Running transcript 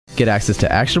Get access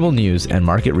to actionable news and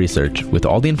market research with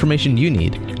all the information you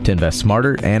need to invest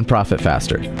smarter and profit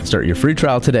faster. Start your free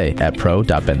trial today at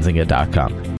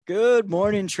pro.benzinga.com. Good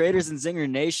morning, traders and Zinger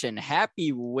Nation.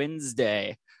 Happy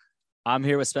Wednesday. I'm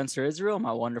here with Spencer Israel,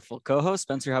 my wonderful co-host.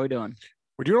 Spencer, how we doing?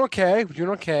 We're doing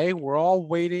okay. We're all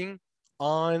waiting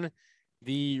on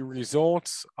the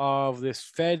results of this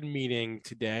Fed meeting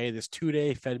today. This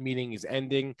 2-day Fed meeting is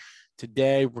ending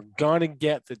today. We're going to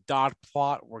get the dot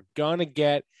plot. We're going to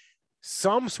get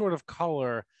some sort of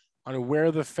color on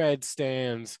where the Fed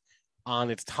stands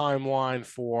on its timeline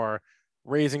for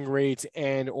raising rates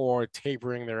and or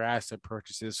tapering their asset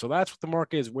purchases. So that's what the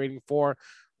market is waiting for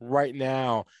right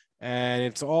now. And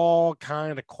it's all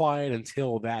kind of quiet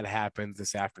until that happens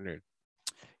this afternoon.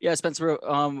 Yeah, Spencer,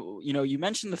 you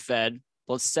mentioned the Fed.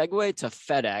 Let's segue to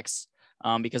FedEx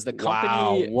because the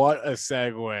company. Wow, what a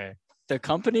segue. The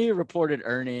company reported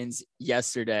earnings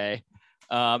yesterday.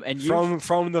 And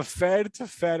from the Fed to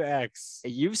FedEx.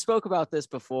 You've spoke about this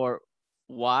before.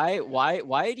 Why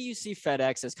do you see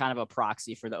FedEx as kind of a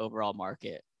proxy for the overall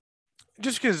market?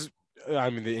 Just because,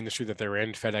 the industry that they're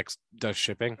in, FedEx does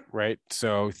shipping, right?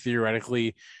 So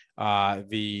theoretically,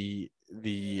 the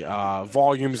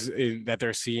volumes that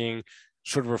they're seeing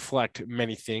should reflect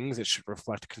many things. It should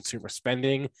reflect consumer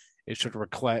spending. It should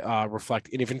reflect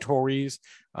inventories.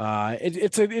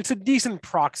 It's a decent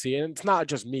proxy, and it's not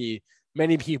just me.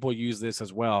 Many people use this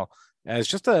as well as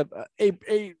just an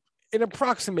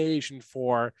approximation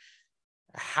for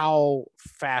how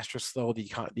fast or slow the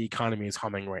economy is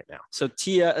humming right now. So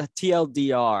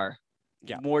TLDR,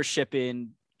 yeah, more shipping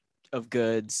of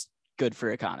goods, good for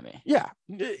economy. Yeah,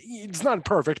 it's not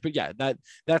perfect, but yeah,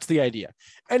 that's the idea.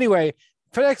 Anyway,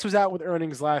 FedEx was out with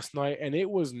earnings last night, and it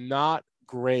was not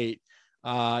great.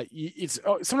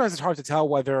 Sometimes it's hard to tell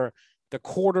whether the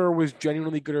quarter was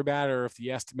genuinely good or bad, or if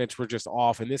the estimates were just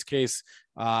off. In this case,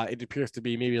 it appears to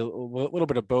be maybe a little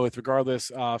bit of both.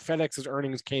 Regardless, FedEx's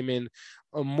earnings came in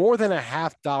more than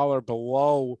 $0.50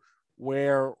 below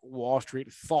where Wall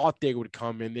Street thought they would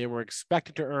come in. They were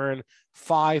expected to earn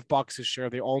 $5 a share.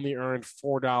 They only earned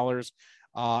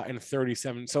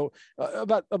 $4.37. So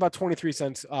about 23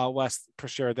 cents less per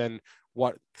share than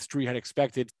what the street had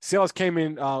expected. Sales came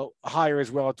in higher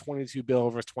as well at 22 bill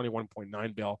versus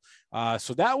 21.9 bill.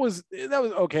 So that was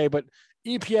okay, but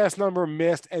EPS number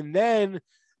missed. And then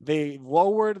they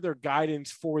lowered their guidance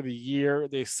for the year.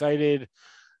 They cited,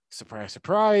 surprise,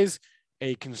 surprise,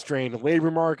 a constrained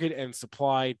labor market and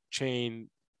supply chain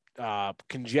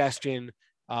congestion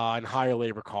and higher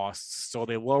labor costs. So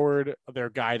they lowered their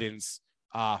guidance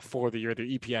for the year, their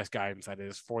EPS guidance, that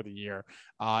is, for the year.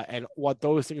 And what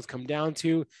those things come down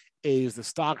to is the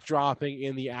stock dropping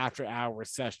in the after-hour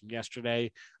session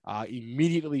yesterday,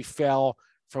 immediately fell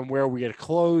from where we had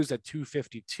closed at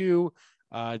 252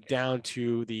 down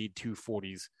to the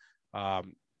 240s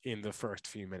in the first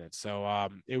few minutes. So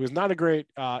it was not a great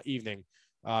evening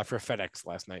for FedEx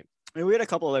last night. I mean, we had a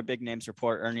couple other big names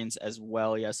report earnings as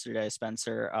well yesterday,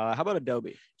 Spencer. How about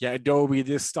Adobe? Yeah, Adobe,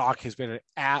 this stock has been an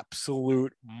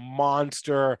absolute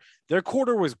monster. Their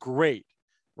quarter was great,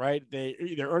 right?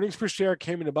 Their earnings per share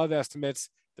came in above estimates.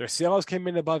 Their sales came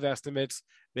in above estimates.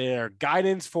 Their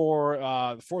guidance for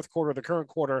the fourth quarter, the current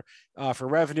quarter, for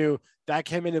revenue, that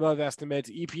came in above estimates.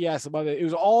 EPS above it. It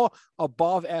was all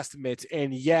above estimates,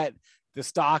 and yet the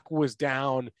stock was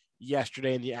down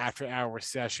yesterday in the after-hour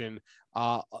session.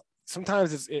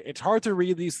 Sometimes it's hard to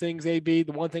read these things, AB.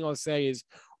 The one thing I'll say is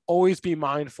always be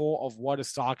mindful of what a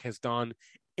stock has done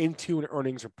into an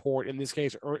earnings report. In this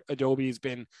case, Adobe has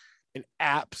been an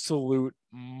absolute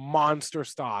monster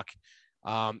stock.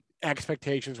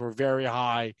 Expectations were very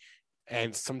high.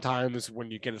 And sometimes when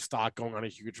you get a stock going on a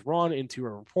huge run into a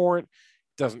report, it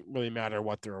doesn't really matter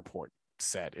what the report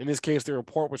said. In this case, the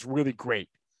report was really great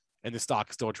and the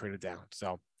stock still traded down.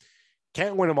 So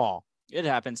can't win them all. It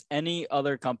happens. Any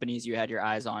other companies you had your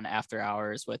eyes on after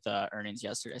hours with earnings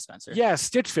yesterday, Spencer? Yeah,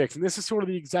 Stitch Fix. And this is sort of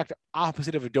the exact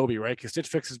opposite of Adobe, right? Because Stitch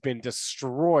Fix has been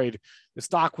destroyed. The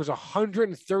stock was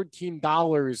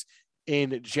 $113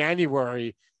 in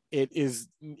January.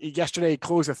 Yesterday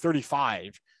closed at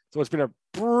 35. So it's been a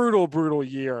brutal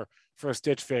year for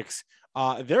Stitch Fix.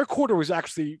 Their quarter was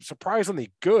actually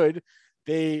surprisingly good.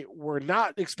 They were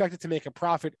not expected to make a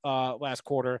profit last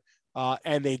quarter,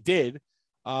 and they did.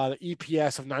 The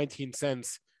EPS of 19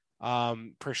 cents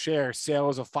per share,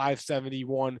 sales of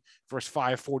 $571 versus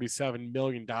 $547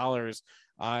 million.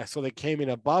 So they came in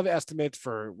above estimates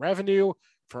for revenue,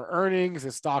 for earnings.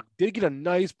 The stock did get a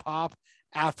nice pop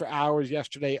after hours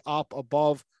yesterday, up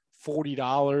above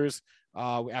 $40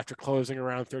 after closing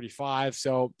around 35.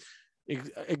 So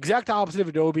exact opposite of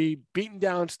Adobe, beaten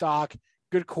down stock,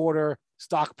 good quarter,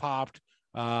 stock popped.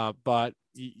 But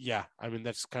yeah, I mean,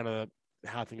 that's kind of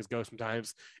how things go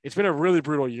sometimes. It's been a really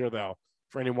brutal year though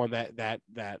for anyone that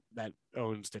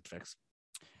owns Stitch Fix.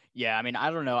 Yeah, I mean,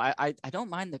 I don't know. I don't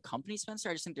mind the company, Spencer.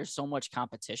 I just think there's so much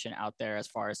competition out there as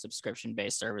far as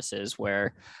subscription-based services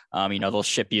where, they'll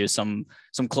ship you some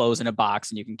clothes in a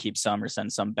box and you can keep some or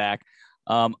send some back.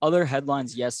 Other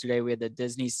headlines yesterday, we had the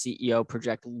Disney CEO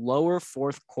project lower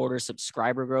fourth quarter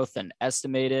subscriber growth than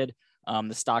estimated.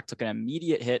 The stock took an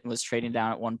immediate hit and was trading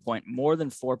down at one point more than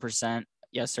 4%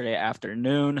 yesterday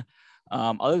afternoon.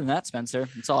 Other than that, Spencer,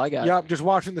 that's all I got. Yeah, just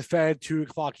watching the Fed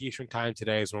 2:00 Eastern time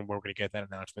today is when we're going to get that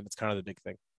announcement. That's kind of the big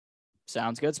thing.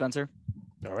 Sounds good, Spencer.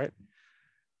 All right.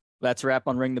 That's a wrap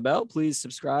on Ring the Bell. Please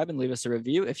subscribe and leave us a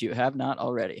review if you have not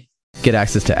already. Get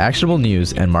access to actionable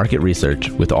news and market research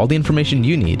with all the information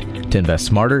you need to invest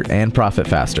smarter and profit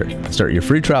faster. Start your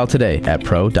free trial today at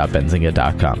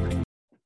pro.benzinga.com.